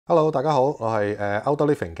Hello，大家好，我係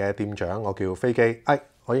Outdoor Living 嘅店長，我叫飛機。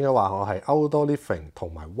我應該話我係 Outdoor Living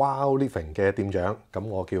同埋 Wow Living 嘅店長，咁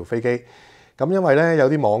我叫飛機。咁因為咧有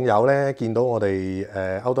啲網友咧見到我哋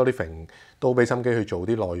Outdoor Living 都俾心機去做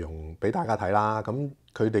啲內容俾大家睇啦，咁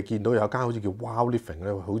佢哋見到有間好似叫 Wow Living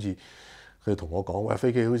咧，好似佢同我講，喂，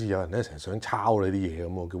飛機好似有人咧成日想抄你啲嘢咁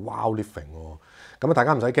喎，叫 Wow Living 喎。咁啊，大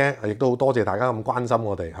家唔使驚，亦都好多謝大家咁關心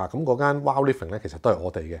我哋嚇。咁嗰間 Wow Living 咧，其實都係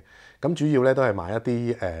我哋嘅。咁主要咧都係賣一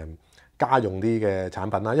啲家用啲嘅產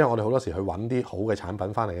品啦。因為我哋好多時去揾啲好嘅產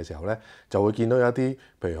品翻嚟嘅時候咧，就會見到有一啲，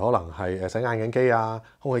譬如可能係洗眼鏡機啊、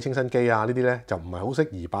空氣清新機啊呢啲咧，就唔係好適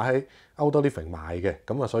宜擺喺 Outdoor Living 賣嘅。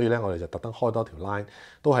咁啊，所以咧我哋就特登開多條 line，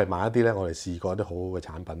都係賣一啲咧我哋試過一啲好好嘅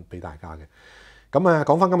產品俾大家嘅。咁啊，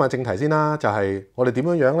講翻今日正題先啦，就係我哋點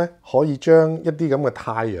樣樣咧可以將一啲咁嘅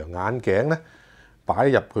太陽眼鏡咧擺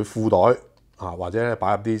入去褲袋啊，或者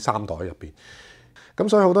擺入啲衫袋入邊。咁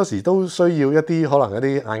所以好多時都需要一啲可能一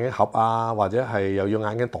啲眼鏡盒啊，或者係又要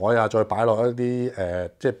眼鏡袋啊，再擺落一啲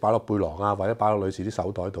即係擺落背囊啊，或者擺落女士啲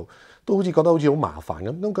手袋度，都好似覺得好似好麻煩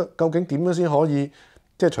咁。咁究竟點樣先可以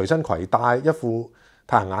即係隨身攜帶一副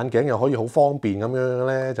太陽眼鏡又可以好方便咁樣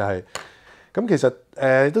咧？就係咁，其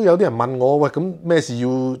實都有啲人問我，喂，咁咩事要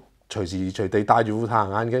隨時隨地戴住副太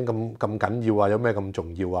陽眼鏡咁緊要啊？有咩咁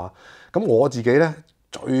重要啊？咁我自己咧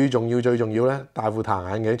最重要咧，戴副太陽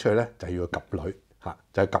眼鏡出去咧就係要去及女嚇，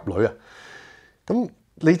就係及女啊！咁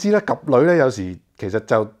你知啦，及女咧有時其實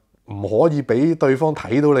就唔可以俾對方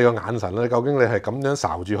睇到你個眼神咧，究竟你係咁樣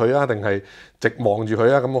睄住佢啊，定係直望住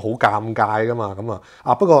佢啊？咁好尷尬噶嘛！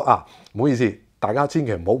咁不過唔好意思，大家千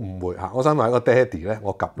祈唔好誤會嚇。我身為一個爹哋咧，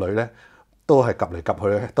我及女咧，都係及嚟及去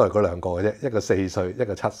咧，都係嗰兩個嘅啫，一個4歲，一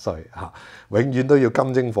個7歲嚇，永遠都要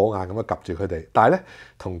金睛火眼咁樣及住佢哋。但係咧，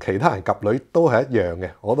同其他人及女都係一樣嘅，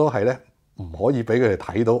我都係咧唔可以俾佢哋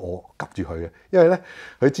睇到我及住佢嘅，因為咧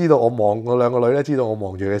佢知道我兩個女咧知道我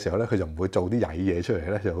望住佢嘅時候咧，佢就唔會做啲曳嘢出嚟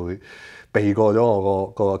咧，就會避過咗我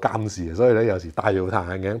個監視。所以咧有時戴住太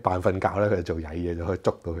陽眼鏡扮瞓覺咧，佢就做曳嘢就可以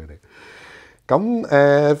捉到佢哋。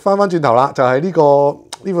咁翻轉頭啦，就係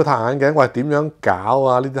呢副太陽眼鏡，喂，點樣搞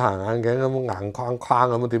啊？呢啲太陽眼鏡咁硬框框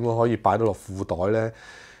咁，點樣可以擺到落褲袋咧？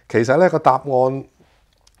其實咧個答案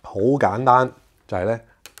好簡單，就係咧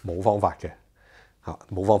冇方法嘅嚇，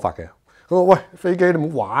冇方法嘅。咁喂，飛機你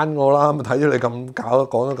唔好玩我啦！睇咗你咁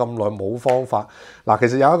講咗咁耐，冇方法。嗱，其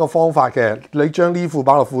實有一個方法嘅，你將呢副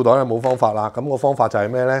擺落褲袋就冇方法啦。咁個方法就係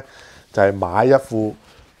咩咧？就係買一副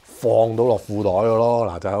放到落褲袋嘅咯。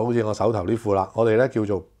嗱，就係好似我手頭呢副啦，我哋咧叫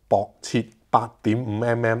做薄切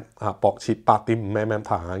8.5mm 啊，薄切8.5mm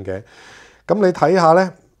太陽眼鏡。咁你睇下咧，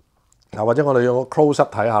嗱，或者我哋用個 close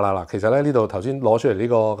up 睇下啦。嗱，其實咧呢度頭先攞出嚟呢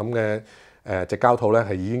個咁嘅直膠套咧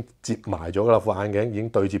係已經接埋咗噶啦，副眼鏡已經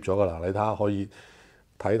對接咗噶啦。你睇下可以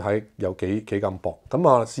睇睇有幾咁薄。咁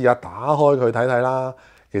啊試下打開佢睇睇啦。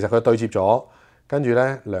其實佢對接咗，跟住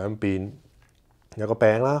咧兩邊有個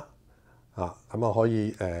柄啦，咁啊可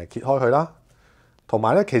以揭開佢啦。同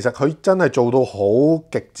埋咧，其實佢真係做到好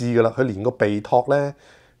極致㗎啦！佢連個鼻托咧，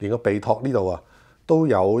連個鼻托呢度啊，都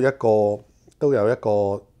有一個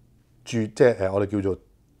即係我哋叫做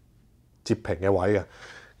接平嘅位嘅。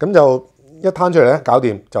咁就一攤出嚟咧，搞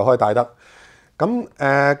掂就可以戴得。咁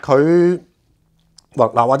佢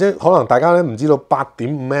或者可能大家咧唔知道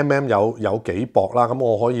8.5mm有幾薄啦。咁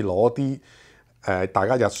我可以攞啲大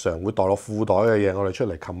家日常會袋落褲袋嘅嘢，我哋出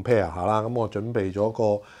嚟 compare 下啦。咁我準備咗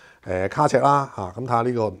個卡尺啦嚇，咁睇下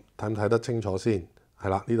呢個睇唔睇得清楚先？係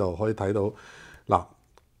啦，呢度可以睇到嗱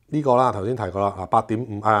呢個啦，頭先提過啦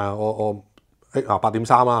，8.5我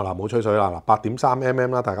8.3啦，嗱冇吹水啦，嗱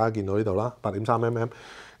8.3mm啦，大家見到呢度啦，8.3mm。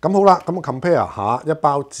咁好啦，咁我 compare 下一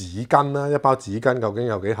包紙巾啦，一包紙巾究竟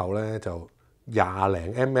有幾厚咧？就20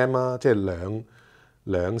零mm啦，即係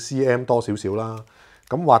兩 cm 多少少啦。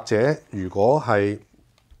咁或者如果係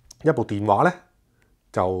一部電話咧，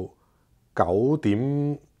就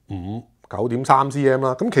9.3 cm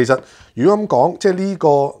啦。咁其實如果咁講，即係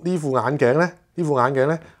呢副眼鏡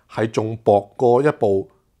咧係仲薄過一部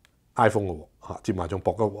iPhone 嘅喎嚇，接埋仲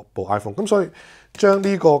薄過部 iPhone。咁所以將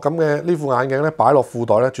呢個咁嘅呢副眼鏡咧擺落褲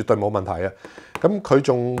袋咧，絕對冇問題嘅。咁佢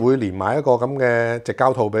仲會連埋一個咁嘅直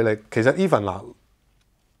膠套俾你。其實 even 嗱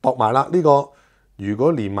度埋啦，呢個如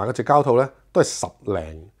果連埋個直膠套咧，都係10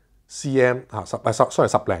零 cm 嚇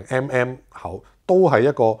，10零 mm 厚，都係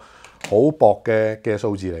一個好薄嘅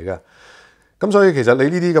數字嚟嘅。咁所以其實你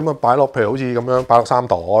呢啲咁嘅擺落，譬如好似咁樣擺落衫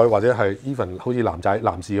袋，或者係 even 好似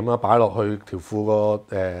男士咁樣擺落去條褲個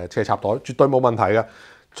斜插袋，絕對冇問題嘅。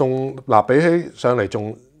仲比起上嚟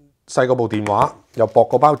仲細過部電話，又薄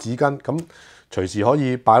過包紙巾，咁隨時可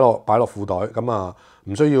以擺落褲袋。咁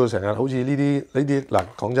唔需要成日好似呢啲嗱，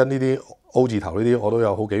講真呢啲 O 字頭呢啲我都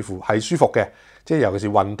有好幾副，係舒服嘅。即係尤其是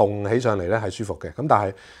運動起上嚟咧係舒服嘅。咁但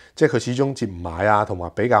係即係佢始終接唔埋啊，同埋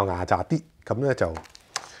比較牙擦啲，咁咧就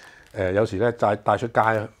有時咧帶出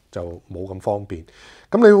街就冇咁方便。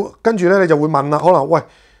咁你跟住咧你就會問啦，可能喂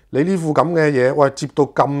你呢副咁嘅嘢，喂接到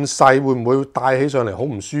咁細，會唔會戴起上嚟好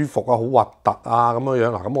唔舒服啊，好核突啊咁樣樣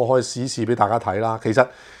嗱？咁我可以試俾大家睇啦。其實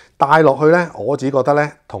戴落去咧，我自己覺得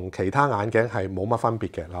咧，同其他眼鏡係冇乜分別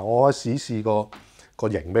嘅嗱。我可以試個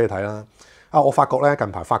型俾你睇啦。我發覺咧，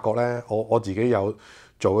近排發覺咧，我自己有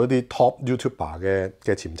做一啲 top YouTuber 嘅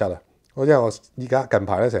潛質啊。因為我依家近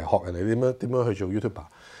排咧成日學人哋點樣去做 YouTuber，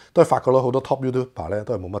 都係發覺到好多 top YouTuber 咧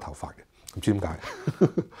都係冇乜頭髮嘅，唔知點解。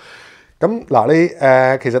咁嗱，你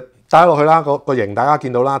其實戴落去啦，個型大家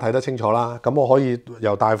見到啦，睇得清楚啦。咁我可以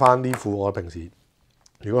又戴翻呢副，我平時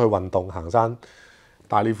如果去運動行山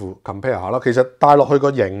戴呢副 compare 下啦。其實戴落去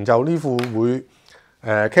個型就呢副會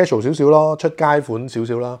casual 少少咯，出街款少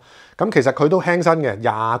少啦。咁其實佢都輕身嘅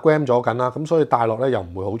，20g 咗緊啦。咁所以戴落咧又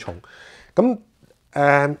唔會好重。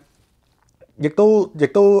咁亦都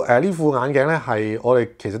呢副眼鏡咧係我哋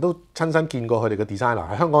其實都親身見過佢哋嘅 designer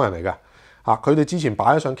係香港人嚟㗎。佢哋之前擺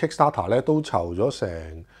咗上 Kickstarter 咧，都籌咗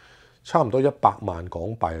成差唔多100萬港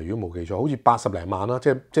幣啊！如果冇記錯，好似80零萬啦，即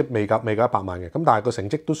係未夠100萬嘅。咁但係個成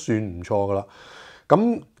績都算唔錯噶啦。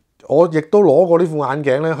咁我亦都攞過呢副眼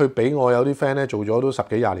鏡咧，去俾我有啲 friend 咧做咗都10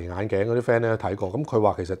幾20年眼鏡嗰啲 friend 咧睇過。咁佢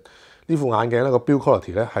話其實呢副眼鏡咧個 build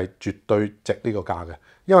quality 咧係絕對值呢個價嘅，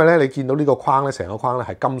因為咧你見到呢個框咧成個框咧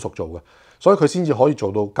係金屬做嘅，所以佢先至可以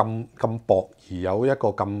做到咁薄而有一個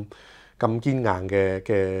咁堅硬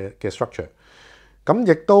嘅 structure。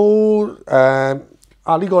咁亦都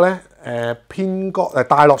呢個咧偏光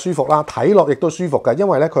戴落舒服啦，睇落亦都舒服嘅，因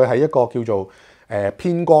為咧佢係一個叫做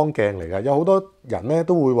偏光鏡嚟嘅。有好多人咧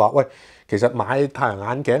都會話喂，其實買太陽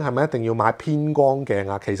眼鏡係咪一定要買偏光鏡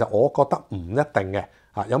啊？其實我覺得唔一定嘅。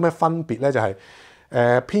有咩分別咧？就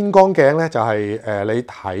係偏光鏡咧就係你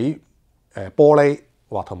睇玻璃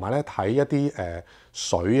或同埋咧睇一啲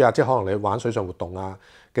水啊，即係可能你玩水上活動啊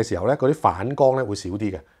嘅時候咧，嗰啲反光咧會少啲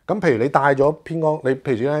嘅。咁譬如你戴咗偏光，你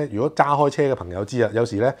譬如咧，如果揸開車嘅朋友知啊，有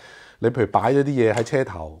時咧你譬如擺咗啲嘢喺車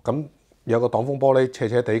頭，咁有個擋風玻璃斜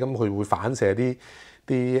斜地，咁佢會反射啲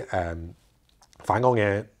反光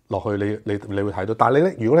嘢落去，你會睇到。但係你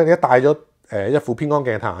咧，如果你一戴咗一副偏光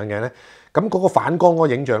鏡嘅太陽眼鏡咧，咁嗰個反光嗰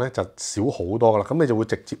個影像咧就少好多噶啦，咁你就會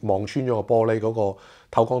直接望穿咗個玻璃，嗰個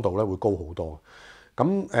透光度咧會高好多。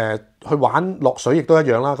咁去玩落水亦都一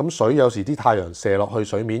樣啦。咁水有時啲太陽射落去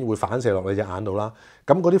水面會反射落你隻眼度啦。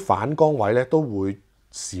咁嗰啲反光位咧都會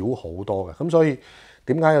少好多嘅。咁所以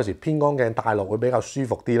點解有時偏光鏡戴落會比較舒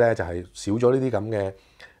服啲咧？就係少咗呢啲咁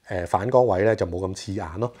嘅反光位咧，就冇咁刺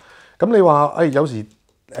眼咯。咁你話有時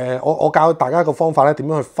我教大家一個方法咧，點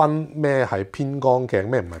樣去分咩係偏光鏡，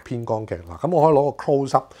咩唔係偏光鏡嗱？咁我可以攞個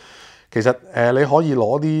close up。其實你可以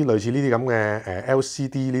攞啲類似呢啲咁嘅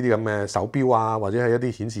LCD 呢啲咁嘅手錶啊，或者係一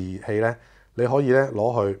啲顯示器咧，你可以咧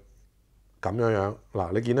攞去咁樣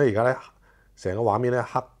嗱。你見到而家咧成個畫面咧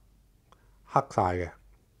黑晒嘅，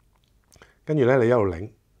跟住咧你一路擰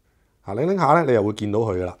擰下咧，你又會見到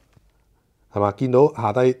佢噶啦，係嘛？見到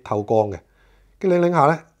下低透光嘅，跟住你擰下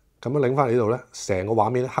咧，咁樣擰翻嚟呢度咧，成個畫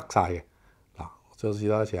面黑晒嘅嗱。再試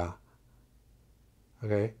多一次啊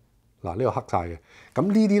 ，OK 嗱，呢個黑晒嘅，咁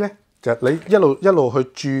呢啲咧。就你一路去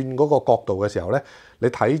轉嗰個角度嘅時候咧，你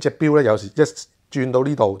睇隻錶咧，有時一轉到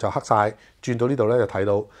呢度就黑晒，轉到呢度咧就睇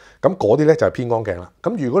到。咁嗰啲咧就係偏光鏡啦。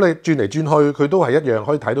咁如果你轉嚟轉去，佢都係一樣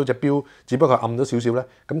可以睇到隻錶，只不過暗咗少少咧。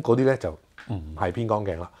咁嗰啲咧就唔係偏光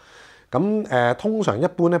鏡啦。咁通常一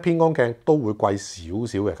般咧偏光鏡都會貴少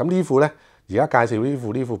少嘅。咁呢副咧而家介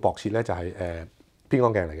紹呢副薄切咧就係偏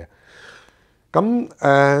光鏡嚟嘅。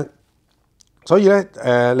咁所以咧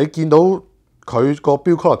你見到。佢個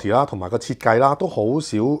build quality 啦，同埋個設計啦，都好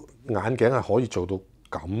少眼鏡係可以做到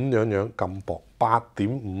咁樣咁薄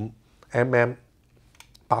，8.5 mm，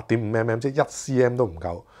即係1 cm 都唔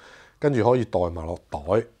夠，跟住可以袋埋落袋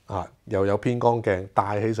啊，又有偏光鏡，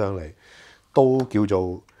戴起上嚟都叫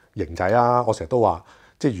做型仔啊！我成日都話，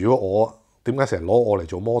即係如果我點解成日攞我嚟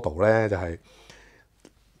做 model 咧，就係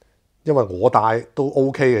因為我戴都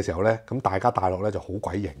OK 嘅時候咧，咁大家戴落咧就好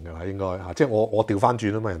鬼型㗎啦，應該嚇。即係我調翻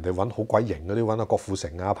轉啊嘛，人哋揾好鬼型嗰啲，揾阿郭富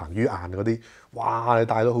城啊、彭于晏嗰啲，哇！你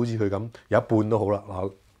戴到好似佢咁，有一半都好啦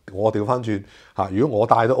嗱。我調翻轉嚇，如果我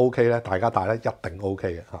戴都 OK 咧，大家戴咧一定 OK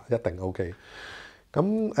嘅嚇，一定 OK。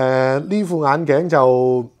咁呢副眼鏡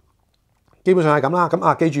就基本上係咁啦。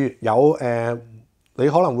咁記住有你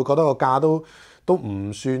可能會覺得個價都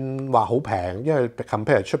唔算話好平，因為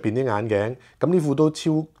compare 出邊啲眼鏡，咁呢副都即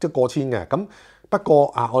係過千嘅。咁不過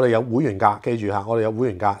我哋有會員價，記住嚇，我哋有會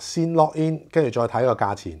員價，先 log in，跟住再睇個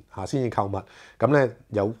價錢嚇，先至購物。咁咧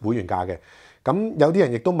有會員價嘅。咁有啲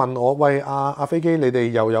人亦都問我，喂阿飛機，你哋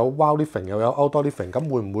又有 Roav Living 又有 Outdoor Living， 咁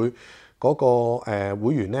會唔會嗰個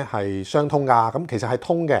會員咧係相通㗎？咁其實係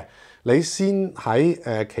通嘅。你先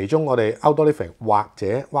喺其中我哋 Outdoor Living 或者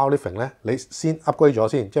Roav Living 咧，你先 upgrade 咗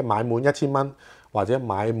先，即係買滿1000蚊或者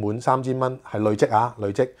買滿3000蚊係累積啊，累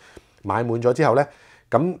積買滿咗之後咧，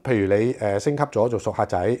咁譬如你升級咗做熟客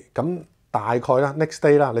仔，咁大概啦 next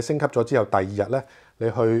day 啦，你升級咗之後第2日咧，你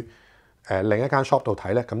去另一間 shop 度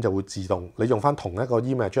睇咧，咁就會自動你用翻同一個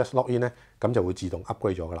email address login 咧，咁就會自動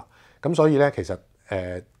upgrade 咗噶啦。咁所以咧，其實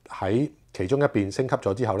喺其中一邊升級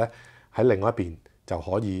咗之後咧，喺另外一邊就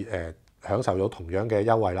可以享受到同樣嘅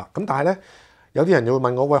優惠啦。咁但係咧，有啲人就會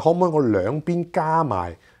問我，喂，可唔可以我兩邊加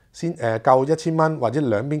埋先夠1000蚊，或者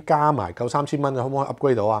兩邊加埋夠3000蚊，可唔可以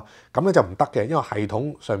upgrade 到啊？咁咧就唔得嘅，因為系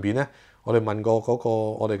統上邊咧，我哋問過嗰個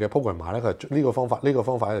我哋嘅 programmer 咧，佢呢個方法咧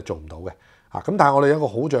就做唔到嘅。咁但係我哋有一個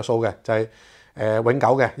好着數嘅，就係永久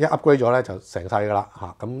嘅，一 upgrade 咗咧就成世噶啦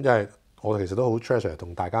嚇。咁因為我哋其實都好 treasure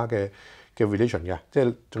同大家嘅 relation 嘅，即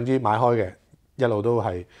係總之買開嘅一路都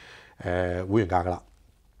係會員價噶啦。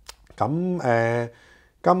咁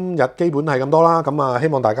今日基本係咁多啦。咁希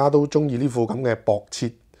望大家都中意呢副咁嘅薄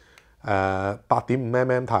切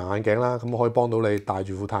8.5mm 太陽眼鏡啦。咁可以幫到你戴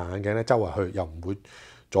住副太陽眼鏡咧，周圍去又唔會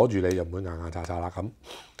阻住你，又唔會硬渣啦咁。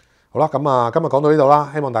好啦，咁今日講到呢度啦，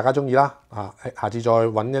希望大家中意啦。下次再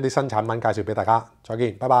揾一啲新產品介紹俾大家，再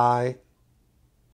見，拜拜。